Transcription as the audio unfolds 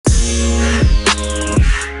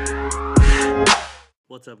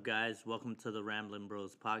What's up, guys? Welcome to the Ramblin'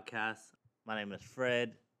 Bros podcast. My name is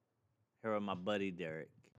Fred. Here with my buddy Derek.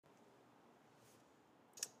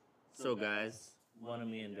 So, guys, one of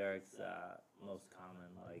me and Derek's most common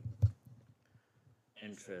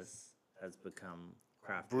interests has become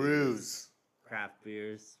craft Brews. Craft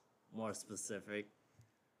beers, more specific.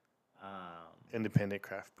 Independent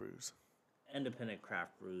craft brews. Independent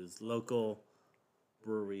craft brews, local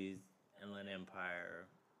breweries, Inland Empire.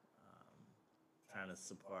 Trying to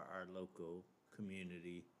support our local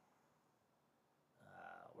community.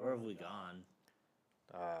 Where have we gone?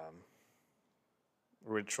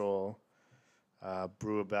 Ritual,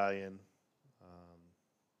 Brew Rebellion,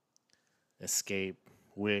 Escape,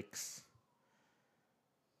 Wix.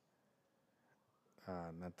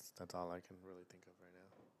 That's all I can really think of right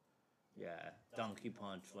now. Yeah, Donkey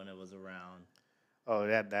Punch when it was around. Oh,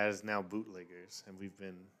 that is now Bootleggers, and we've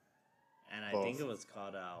been. And I Both. think it was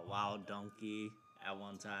called Wild Donkey at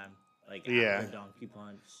one time. Yeah. After Donkey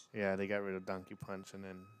Punch. Yeah, they got rid of Donkey Punch, and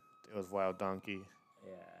then it was Wild Donkey.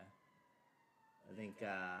 Yeah. I think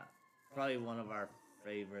probably one of our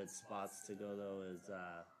favorite spots to go, though, is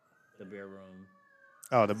the beer room.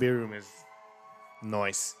 Oh, the beer room is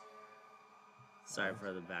nice. Sorry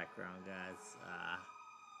for the background, guys.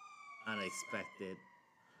 Unexpected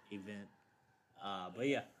event. But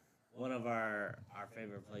yeah, one of our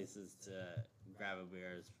favorite places to grab a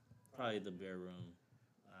beer is probably the beer room.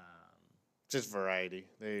 Just variety.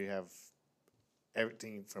 They have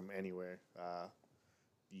everything from anywhere.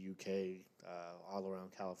 The UK, all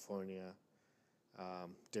around California,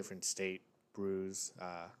 different state brews.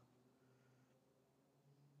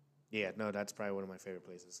 That's probably one of my favorite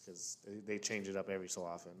places because they change it up every so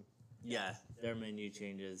often. Yeah, their menu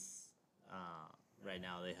changes. Right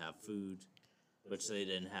now they have food, which they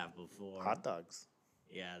didn't have before. Hot dogs.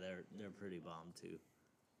 Yeah, they're pretty bomb too.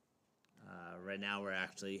 Right now we're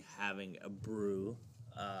actually having a brew,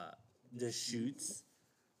 Deschutes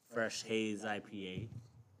Fresh Haze IPA.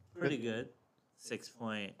 Pretty good,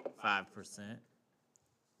 6.5%.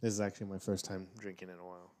 This is actually my first time drinking in a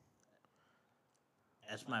while.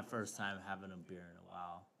 That's my first time having a beer in a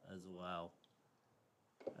while as well.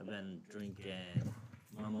 I've been drinking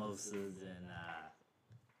mimosas and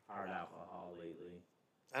hard alcohol lately.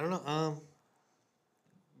 I don't know.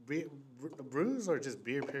 Brews or just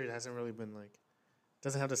beer period hasn't really been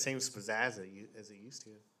doesn't have the same pizzazz as it used to.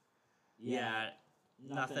 Yeah,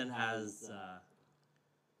 nothing has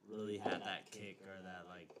really had that kick or that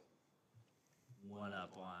one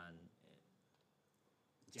up on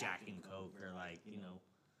Jack and Coke or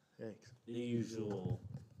Thanks. the usual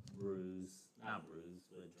brews, not brews,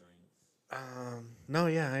 but drinks. No,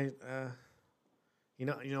 yeah, you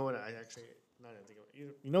know what? I actually not even think of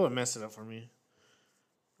it. You know what messed it up for me?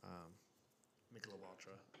 Michelob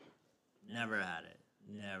Ultra. Never had it.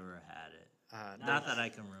 Not that I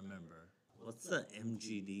can remember. What's the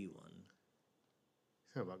MGD one?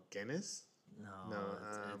 About Guinness? No,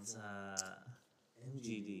 it's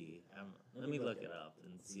MGD. Let me look it up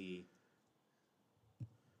and see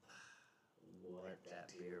what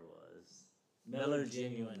that beer was. Miller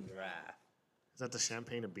Genuine Draft. Is that the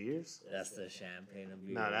champagne of beers? That's the champagne of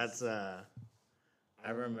beers. No, that's I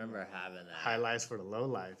remember having that. highlights for the low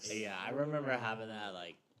lives. Yeah, I remember having that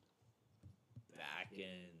back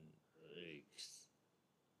in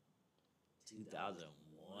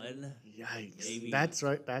 2001. Yikes! Maybe. That's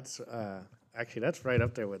right. That's actually that's right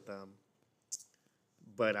up there with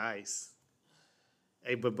Bud Ice.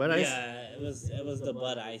 Hey, but Bud Ice. Yeah, it was the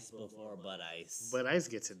Bud Ice before Bud Ice. Bud Ice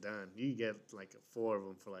gets it done. You get 4 of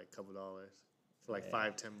them for a couple dollars, for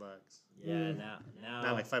 $5-10. Yeah, now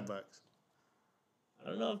Not $5. I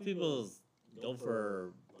don't know if people go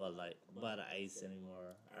for Bud Ice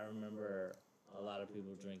anymore. I remember a lot of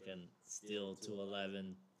people drinking Steel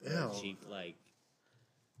 211 for a Ew. cheap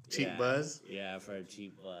Cheap Buzz. Yeah, for a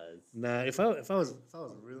cheap Buzz. Nah, if I was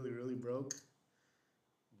really really broke,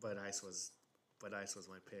 Bud Ice was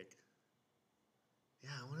my pick.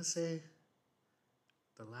 Yeah, I want to say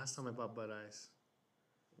the last time I bought Bud Ice,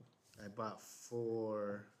 I bought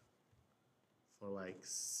 4 for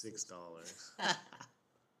 $6.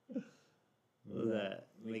 What was that?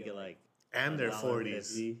 Make it And they're $1.50.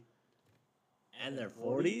 40s. And they're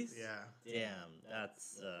 40s? Yeah. Damn,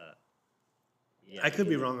 that's yeah. I could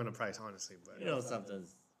be wrong on the price, honestly, but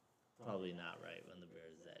Something's probably not right when the beer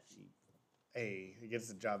is that cheap. hey, it gets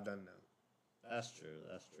the job done now. That's true.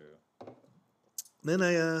 Then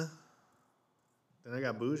I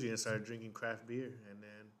got bougie and started drinking craft beer, and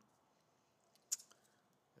then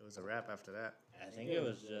it was a wrap after that. I think it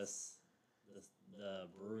was just the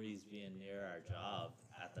breweries being near our job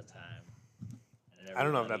at the time, and I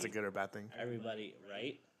don't know if that's a good or bad thing. Everybody,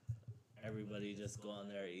 right? Everybody just go on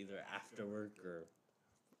there either after work or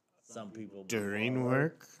some people During before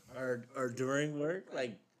work? or during work.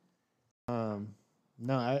 Like, No,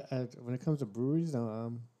 I when it comes to breweries,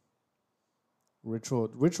 no,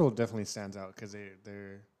 Ritual definitely stands out because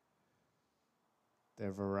their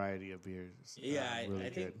variety of beers is yeah, really I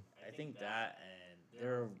good. think I think that, and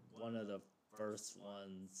they're one of the first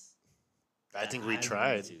ones. I think we I've been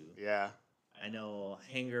tried. to. Yeah. I know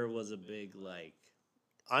Hanger was a big like.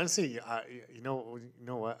 Honestly, you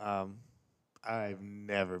know what? I've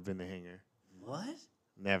never been to Hanger. What?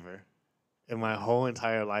 Never. In my whole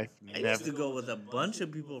entire life, I used to go with a bunch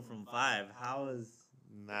of people from Five. How is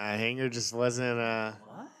Nah, Hanger just wasn't.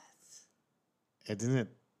 what? It didn't.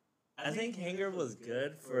 I think Hanger was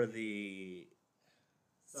good for the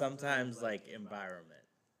sometimes like environment.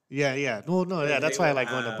 Yeah, yeah. No, yeah. That's They why I would like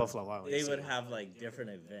going to have- Buffalo Wild Wings. They would too. have like different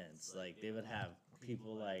events. Like they would have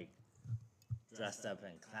people like dressed up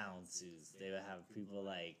in clown suits. They would have people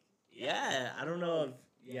like I don't know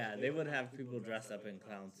if they would have people dressed up in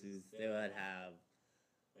clown suits. They would have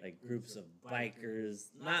like groups of bikers,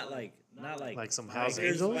 not like Like some Hells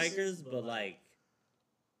bikers, Angels? bikers, but like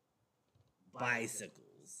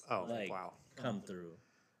bicycles. Oh, like, wow. come through.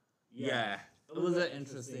 Yeah, it was an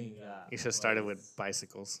interesting. You should have started with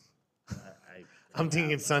bicycles. I, I'm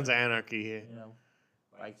thinking Sons of Anarchy here. you know,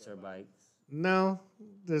 bikes are bikes. No,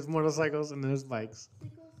 there's motorcycles and there's bikes.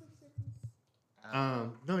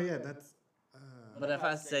 Um, No, yeah, that's. but if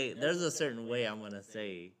I say there's a certain way I'm gonna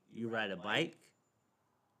say you ride a bike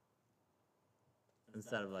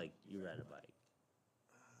instead of like you ride a bike.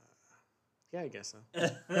 Yeah, I guess so.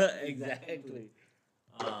 Exactly.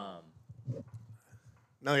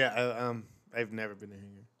 No, yeah, I've never been to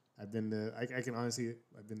Hanger. I've been to. I can honestly.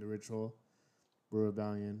 I've been to Ritual, Brew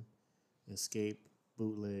Rebellion, Escape,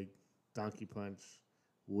 Bootleg, Donkey Punch,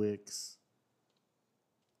 Wicks.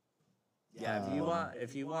 Yeah,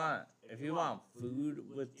 if you want food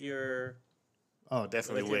with your Oh,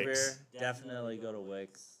 definitely with your Wicks. beer, definitely go to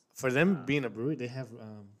Wicks. For them being a brewery, they have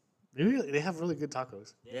they have really good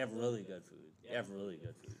tacos. They have really good food. They have really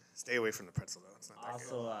good food. Stay away from the pretzel though. It's not that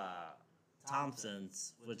good. Also,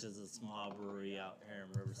 Thompson's, which is a small brewery out here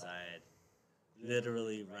in Riverside,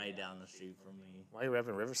 literally right down the street from me. Why are you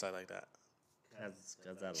rapping Riverside like that? Cause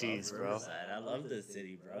I love Jeez, bro. Riverside. I love this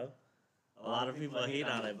city, bro. A lot of people hate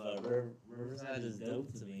on it, but Riverside is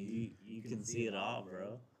dope to me. You can see it all,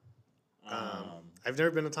 bro. I've never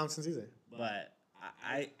been to Thompson's either. But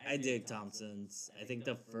I dig Thompson's. I think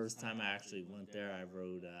the first time I actually went there, I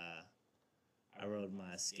rode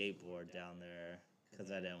my skateboard down there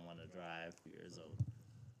because I didn't want to drive. 2 years old.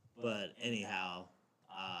 But anyhow,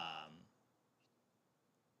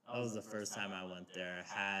 that was the first time I went there.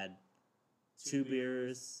 Had 2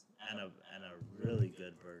 beers and a really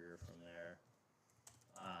good burger from there.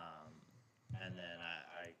 And then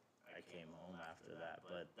I came home after that.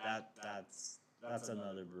 But that's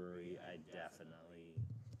another brewery I definitely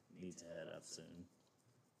need to head up soon.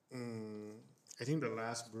 I think the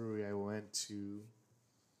last brewery I went to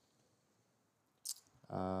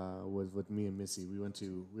was with me and Missy. We went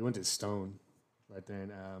to Stone right there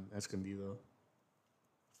in Escondido.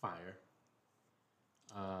 Fire.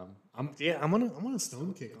 I'm on a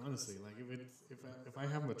Stone kick, honestly. Like if I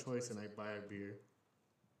have a choice and I buy a beer,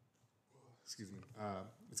 excuse me,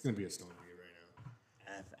 it's gonna be a Stone beer right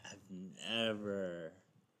now. I've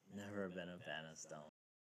never been a fan of Stone.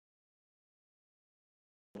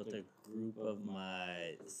 With a group of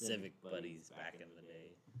my civic buddies back in the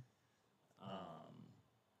day.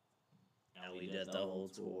 And we did the whole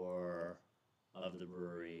tour of the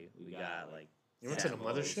brewery. We got like You went to the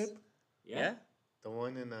samples. mothership? Yeah. The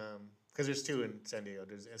one in because there's 2 in San Diego.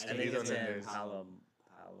 There's I think Escondido it's and then in there's Palomar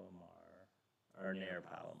or near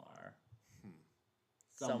Palomar.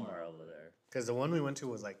 Somewhere over there. because the one we went to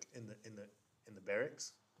was like in the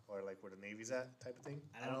barracks or like where the Navy's at type of thing.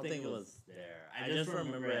 I don't think it was there. I just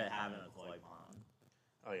remember it having a koi pond.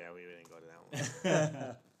 Oh yeah, we didn't go to that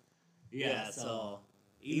one. Yeah, so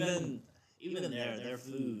even there, their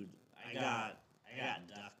food, I got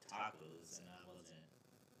duck tacos and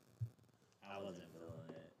I wasn't feeling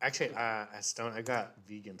it. Actually, at Stone, I got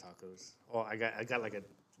vegan tacos. Oh, I got like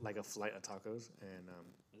a flight of tacos, and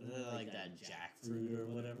Is it like that jackfruit or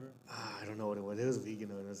whatever? I don't know what it was. It was vegan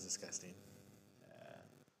though, and it was disgusting.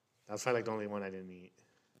 That was probably like the only one I didn't eat.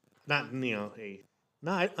 Not hey,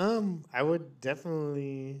 no, I would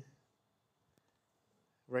definitely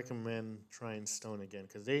recommend trying Stone again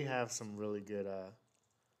because they have some really good.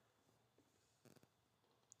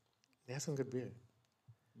 They have some good beer.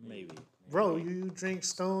 Maybe. Bro, you drink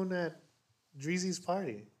Stone at Dreezy's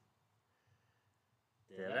party.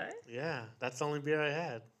 Did I? Yeah, that's the only beer I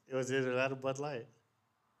had. It was either that or Bud Light.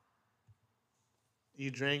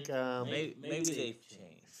 You drank Maybe they've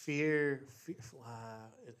changed. Fear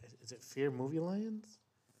is it Fear Movie Lions?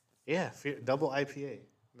 Yeah, Fear double IPA.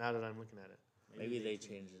 Now that I'm looking at it. Maybe they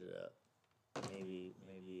changed it up. Maybe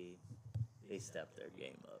they stepped their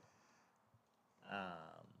game up.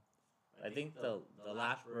 I think the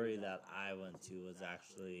last brewery that I went to was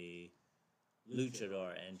actually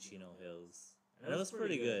Luchador and Chino Hills, and it was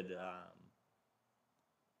pretty good. I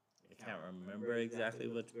can't remember exactly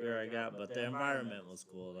which beer I got, but the environment was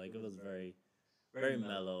cool. Like it was very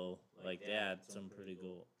mellow. Like they had some pretty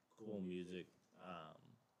cool music.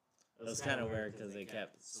 It was kind of weird because they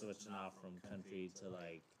kept switching off from country to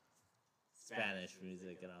like Spanish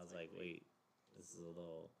music, and I was like, wait, this is a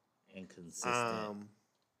little inconsistent.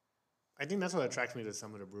 I think that's what attracts me to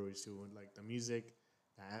some of the breweries too, like the music,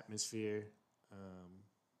 the atmosphere.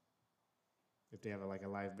 If they have like a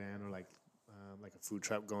live band or like a food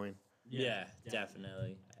truck going. Yeah,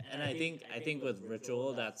 definitely. And I think with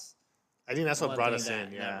Ritual, I think that's what one brought thing us in.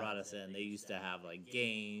 that Yeah, brought us in. They used to have like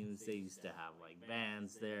games. They used to have like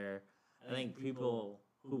bands there. I think people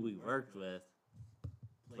who we worked with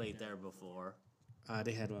played there before.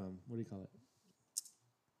 they had what do you call it?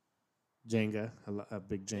 Jenga, a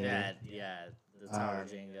big Jenga. Yeah, the Tower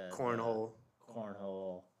Jenga, cornhole.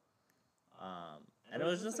 And it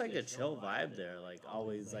was just like a chill vibe there. Like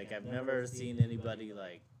always, like I've never seen anybody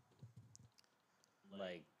like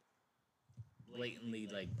blatantly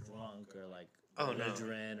like drunk or like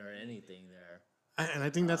belligerent or anything there. And I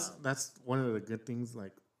think that's one of the good things.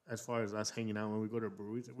 Like as far as us hanging out when we go to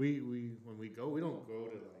breweries, we when we go, we don't go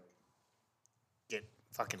to like get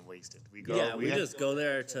fucking wasted. We go. Yeah, we just go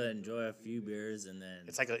there to enjoy a few beers and then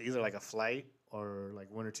it's like either like a flight or like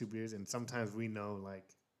one or two beers, and sometimes we know like.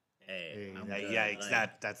 hey, I'm Like, good. yikes!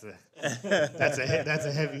 Like, That's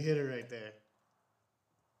a heavy hitter right there.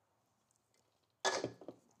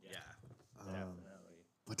 yeah, definitely.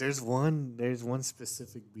 But there's one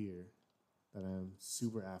specific beer that I'm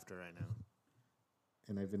super after right now,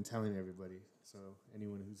 and I've been telling everybody. So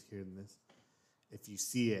anyone who's hearing this, if you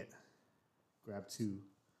see it, grab two.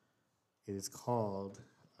 It is called.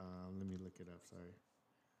 Let me look it up. Sorry,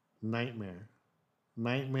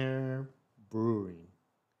 Nightmare Brewing.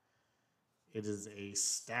 It is a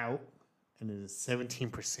stout, and it is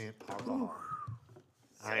 17% alcohol.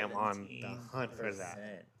 I am on the hunt for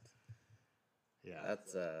that. Yeah,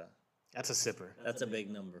 That's that's a sipper. a big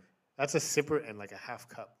number. That's a sipper and like a half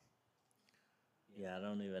cup. Yeah, I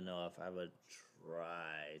don't even know if I would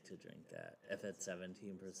try to drink that. If it's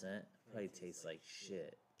 17%, probably tastes like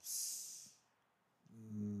shit.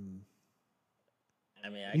 I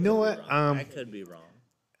mean, You know what? I could be wrong.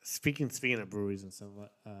 Speaking of breweries and stuff,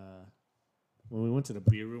 when we went to the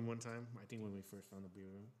beer room one time, I think when we first found the beer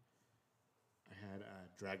room, I had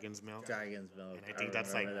Dragon's Milk. Dragon's Milk. And I think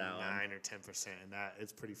that's like 9 one. or 10%, and that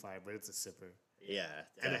it's pretty fire, but it's a sipper, Yeah,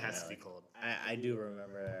 and it has to be definitely. cold. I do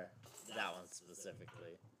remember that one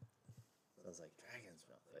specifically. I was like, Dragon's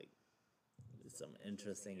Milk. Like, some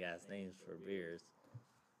interesting ass names for beers.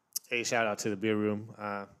 Hey, shout out to the beer room.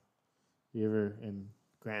 You ever in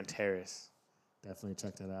Grand Terrace? Definitely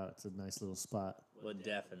check that out. It's a nice little spot. Would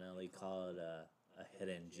definitely call it a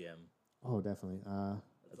hidden gem. Oh, definitely.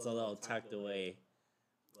 It's a little tucked away.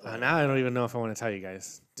 Now I don't even know if I want to tell you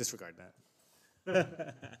guys. Disregard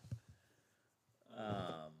that.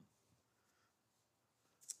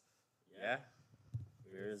 Yeah,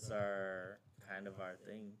 beers are kind of our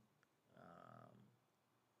thing.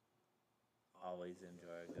 Always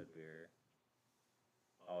enjoy a good beer.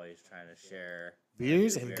 Always trying to share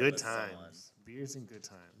Beers a and beer good with times. someone. Beers and good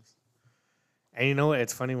times. And you know what?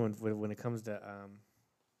 It's funny when it comes to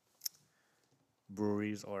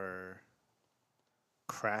breweries or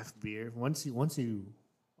craft beer. Once you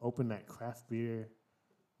open that craft beer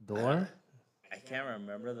door, I can't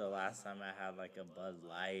remember the last time I had like a Bud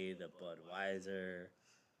Light, a Budweiser,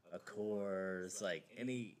 a Coors, like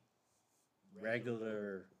any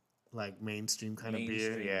regular like mainstream kind of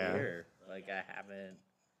mainstream beer, yeah. beer. Like I haven't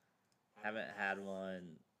had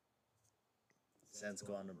one since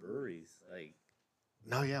going to breweries. Like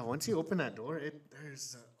No, yeah. Once you open that door,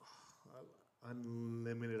 there's an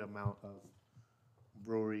unlimited amount of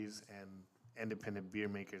breweries and independent beer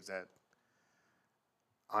makers that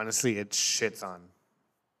honestly it shits on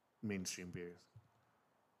mainstream beers.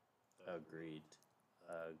 agreed.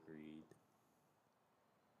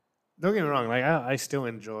 Don't get me wrong. Like I still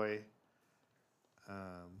enjoy a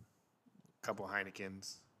couple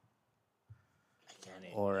Heinekens I can't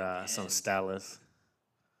even or again, some Stalas.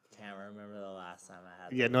 Can't remember the last time I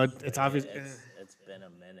had. Yeah, no, those. it's obvious. It's been a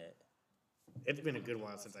minute. it's been a good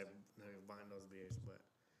while since I've bought those beers, but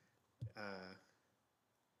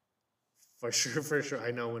for sure,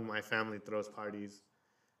 I know when my family throws parties,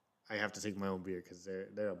 I have to take my own beer because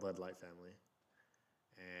they're a Bud Light family,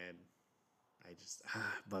 and I just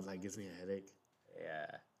Bud Light gives me a headache.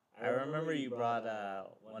 Yeah. I remember you brought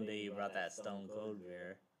one day you brought that Stone Cold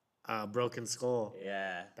beer. Broken Skull.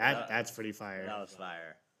 Yeah. That's pretty fire. That was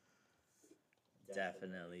fire.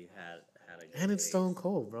 Definitely had a good And it's taste. Stone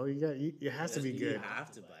Cold, bro. It has to be good. You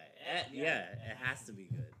have to buy it. Yeah, it has to be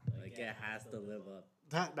good. Like it has to live up.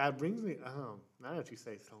 That brings me. Now that you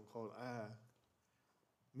say Stone Cold,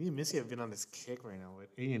 me and Missy have been on this kick right now with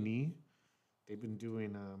A&E. They've been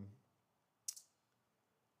doing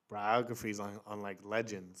biographies on like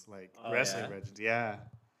legends, like wrestling legends. Yeah.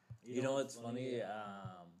 You know what's funny?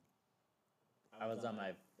 I was on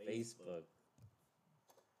my Facebook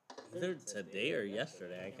either today or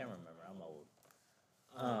yesterday. I can't remember. I'm old.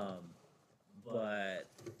 But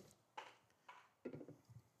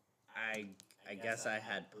I guess I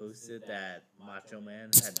had posted that Macho Man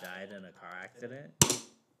had died in a car accident.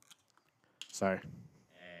 Sorry.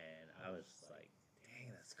 And I was just like,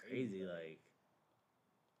 dang, that's crazy. Like,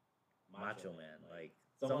 Macho Man. Like,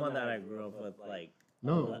 someone that I grew up with, like,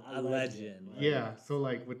 No. a legend. Like, Yeah. So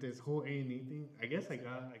like with this whole A&E thing, I guess I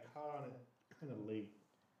caught on it kind of late.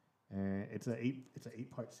 And it's an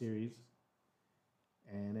 8-part series,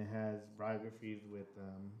 and it has biographies with.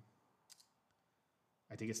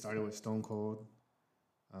 I think it started with Stone Cold,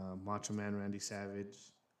 Macho Man Randy Savage,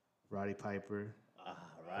 Roddy Piper.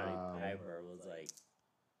 Roddy Piper was like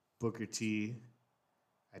Booker T.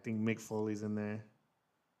 I think Mick Foley's in there.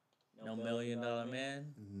 No $1 Million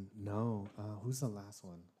Man. No, who's the last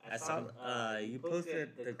one? I saw you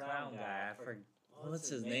posted the clown guy. I forgot what's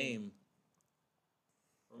his name.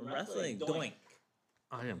 From wrestling, Doink.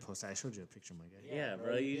 Oh, I didn't post that. I showed you a picture, my guy. Yeah,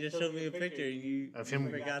 bro. You just showed me a picture. Of him.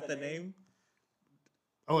 Forgot the name.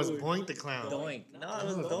 Oh, it's Boink the Clown. Doink. No, it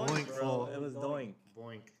was Doink, bro. It was Doink.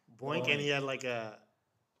 Boink, and he had like a.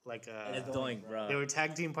 It's Doink, bro. They were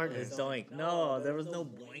tag team partners. It's Doink. No, there was no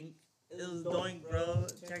Boink. It was Doink, bro.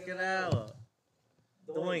 Check it out.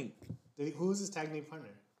 Doink. Who was his tag team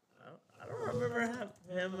partner? I don't remember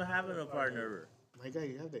him having a partner. My guy,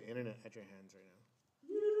 you have the internet at your hands right now.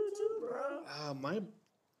 You too, bro.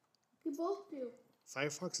 We both do.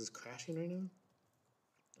 Firefox is crashing right now.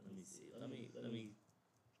 Let me see. Let me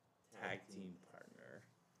tag team partner.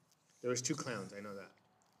 There was 2 clowns. I know that.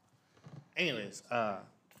 Anyways,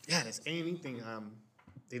 yeah, this A&E thing.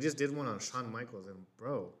 They just did one on Shawn Michaels, and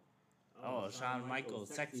bro. Oh, Shawn Michaels,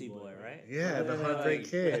 sexy boy, right? Yeah, the Heartbreak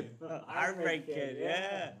Kid. Heartbreak Kid,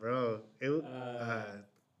 yeah. Bro, and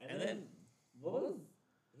then what was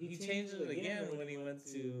he changed it again when he went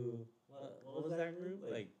to what was that group,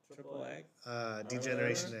 like Triple X?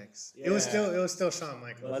 D-Generation X. Yeah. It was still Shawn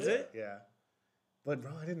Michaels. Was it? Yeah. But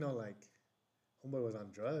bro, I didn't know like homeboy was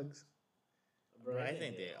on drugs. Bro, I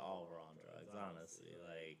think they all were on drugs, honestly.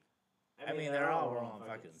 Like, I mean, they're all on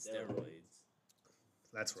fucking steroids.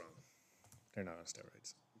 That's wrong. They're not on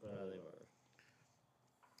steroids. Bro, they were.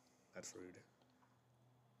 That's rude.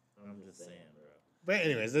 I'm just saying, bro. But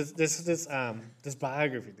anyways, this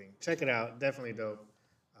biography thing, check it out. Definitely dope.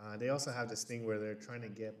 They also have this thing where they're trying to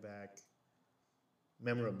get back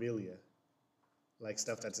memorabilia, like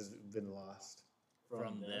stuff that's been lost.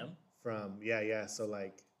 From them? Yeah. So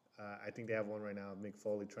like, I think they have one right now of Mick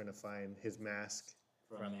Foley trying to find his mask.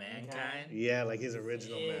 From Mankind? Yeah, like his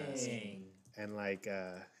original mask. Dang. And like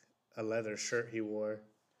a leather shirt he wore.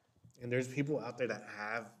 And there's people out there that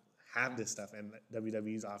have this stuff, and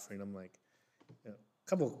WWE's offering them like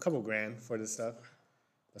couple grand for this stuff.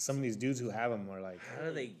 But some of these dudes who have them are like, how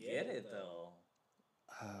do they get it though?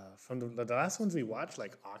 From the last ones we watched,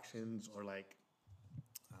 like auctions or like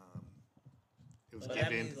it was But that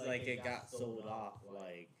given means like it got sold off,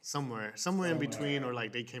 like somewhere in between, or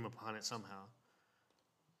like they came upon it somehow.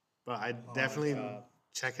 But I definitely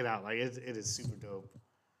check it out. Like it is super dope,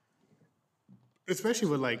 especially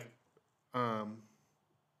with like, I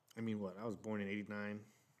mean, what, I was born in '89,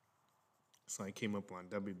 so I came up on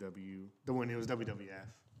WW, the one it was WWF,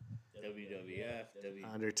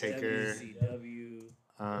 Undertaker, WCW,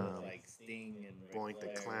 like Sting and Ric Boink the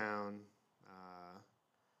Flair, Clown,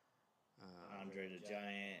 Andre the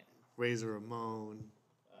Giant, Razor Ramon.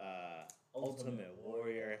 Ultimate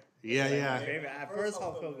Warrior. Yeah, Like yeah. my favorite. At first,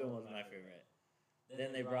 Hulk Hogan was my favorite.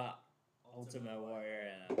 Then they brought Ultimate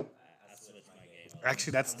Warrior, and I switched my game up.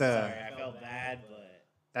 Actually, that's Sorry, I felt bad, but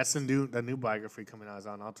that's the new biography coming out is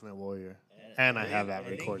on Ultimate Warrior, and I have that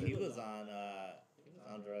recorded. He was on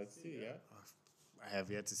drugs too, yeah. I have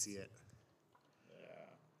yet to see it,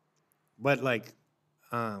 Yeah. but like,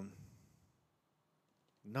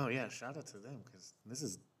 No, yeah, shout out to them because this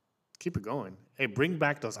is keep it going. Hey, bring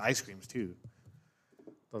back those ice creams too.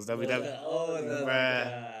 Those WW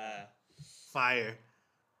fire.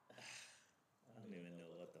 I don't even know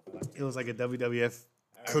what the fuck. It was like a WWF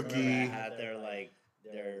I remember cookie. I had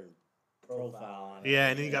their profile on it. Yeah,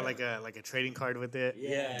 and then you got like a trading card with it.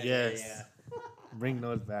 Yeah. Yes. Yeah. Bring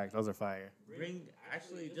those back. Those are fire.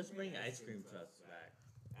 Just bring ice cream trucks back.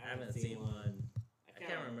 I haven't seen one. I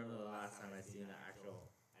can't remember the last time I seen an actual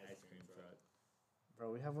ice cream truck.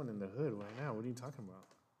 Bro, we have one in the hood right now. What are you talking about?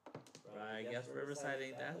 But I guess Riverside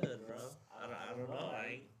ain't that hood, bro. I don't know.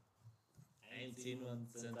 I ain't seen one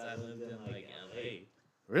since I lived in like LA.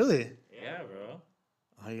 Really? Yeah, bro.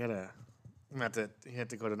 Oh, you have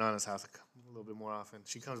to go to Nana's house a little bit more often.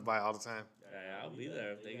 She comes by all the time. Yeah, I'll be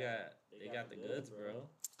there if they got the goods, bro.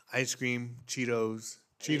 Ice cream, Cheetos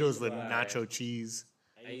with nacho cheese.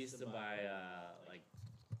 I used to buy like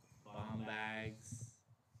bomb bags.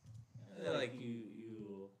 Like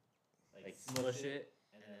you like smush it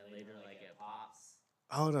and then later like it pops.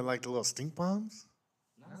 Oh, they're like the little stink bombs?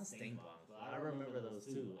 Not stink bombs. But I remember those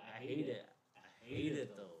too. I hated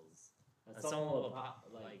those. That someone would pop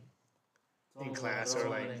like In class or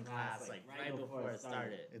like in class like right before it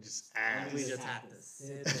started. it just And ass. we just had to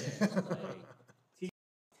sit there like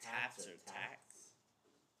taps or tacks.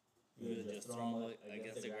 You would just throw them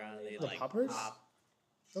against the ground and they The like poppers? pop.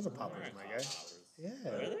 Those are poppers, my guy. Poppers. Yeah.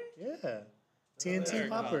 Really? Yeah. They're TNT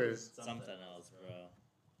called poppers. Something else, bro.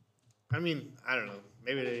 I mean, I don't know.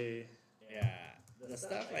 Maybe they. Yeah. The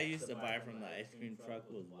stuff I used to buy from the ice cream truck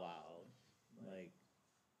was wild. Like,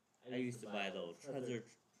 I used to buy those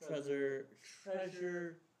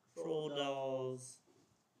treasure troll dolls,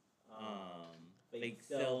 fake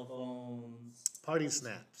cell phones. Party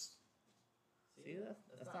snaps. See,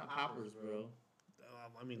 that's not poppers, bro.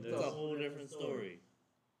 I mean, It's a whole different story.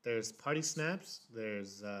 there's party snaps.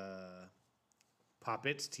 There's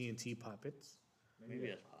poppets, TNT poppets. Maybe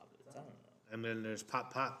it's poppers. I don't know. And then there's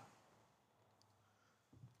pop pop.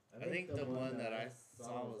 I think the one that I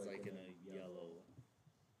saw was like in a yellow.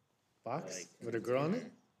 Box Like, with a girl in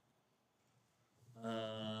it.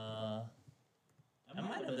 It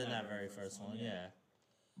might have been that very first one, yeah.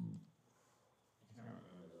 I can't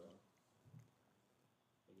remember though.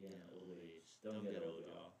 Again, old age. Don't get old,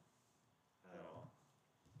 y'all. At all.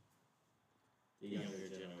 The younger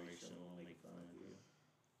generation will make fun of you.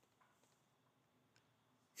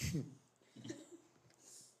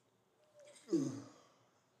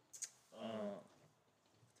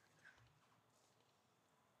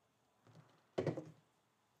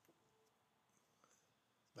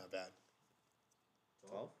 Not bad.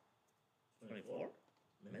 12? 24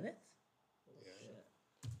 minutes? Yeah. Shit.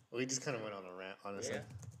 We just kind of went on a rant, honestly. Yeah.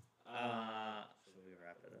 Should we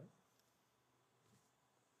wrap it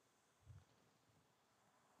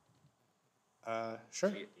up?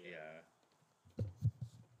 Sure. Yeah.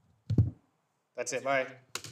 That's it. Bye.